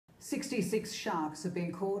66 sharks have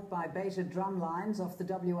been caught by baited drum lines off the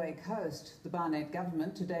WA coast. The Barnett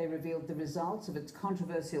government today revealed the results of its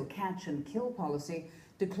controversial catch and kill policy,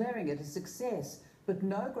 declaring it a success. But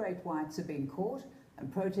no great whites have been caught,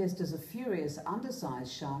 and protesters of furious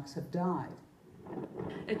undersized sharks have died.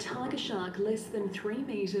 A tiger shark less than 3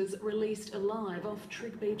 metres released alive off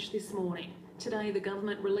Trigg Beach this morning. Today the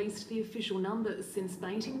government released the official numbers since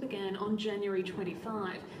baiting began on January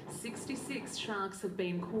 25. 66 sharks have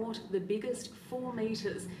been caught, the biggest 4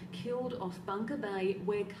 metres, killed off Bunker Bay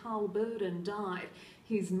where Carl Burden died.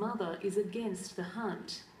 His mother is against the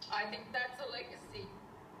hunt. I think that's a legacy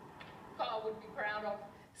Carl would be proud of.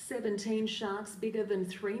 17 sharks bigger than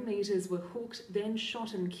 3 metres were hooked, then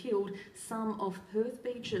shot and killed, some off Perth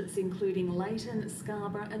beaches, including Leighton,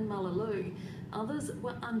 Scarborough and Mullaloo. Others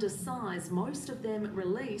were undersized, most of them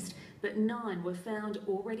released, but 9 were found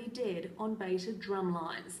already dead on baited drum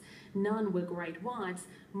lines. None were great whites,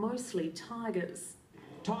 mostly tigers.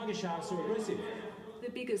 Tiger sharks are aggressive. The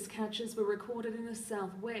biggest catches were recorded in the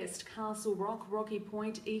southwest, Castle Rock, Rocky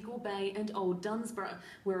Point, Eagle Bay and Old Dunsborough,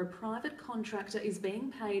 where a private contractor is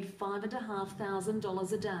being paid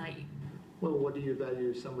 $5,500 a day. Well, what do you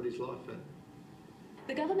value somebody's life at?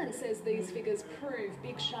 The government says these figures prove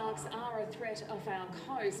big sharks are a threat off our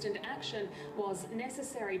coast and action was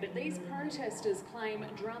necessary, but these protesters claim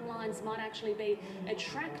drumlines might actually be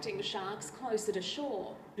attracting sharks closer to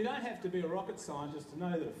shore. You don't have to be a rocket scientist to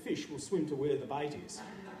know that a fish will swim to where the bait is.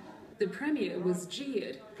 The Premier was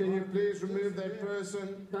jeered. Can you please remove that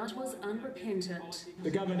person? But was unrepentant. The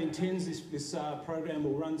government intends this program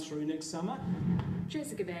will run through next summer.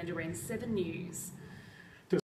 Jessica Vander, 7 News.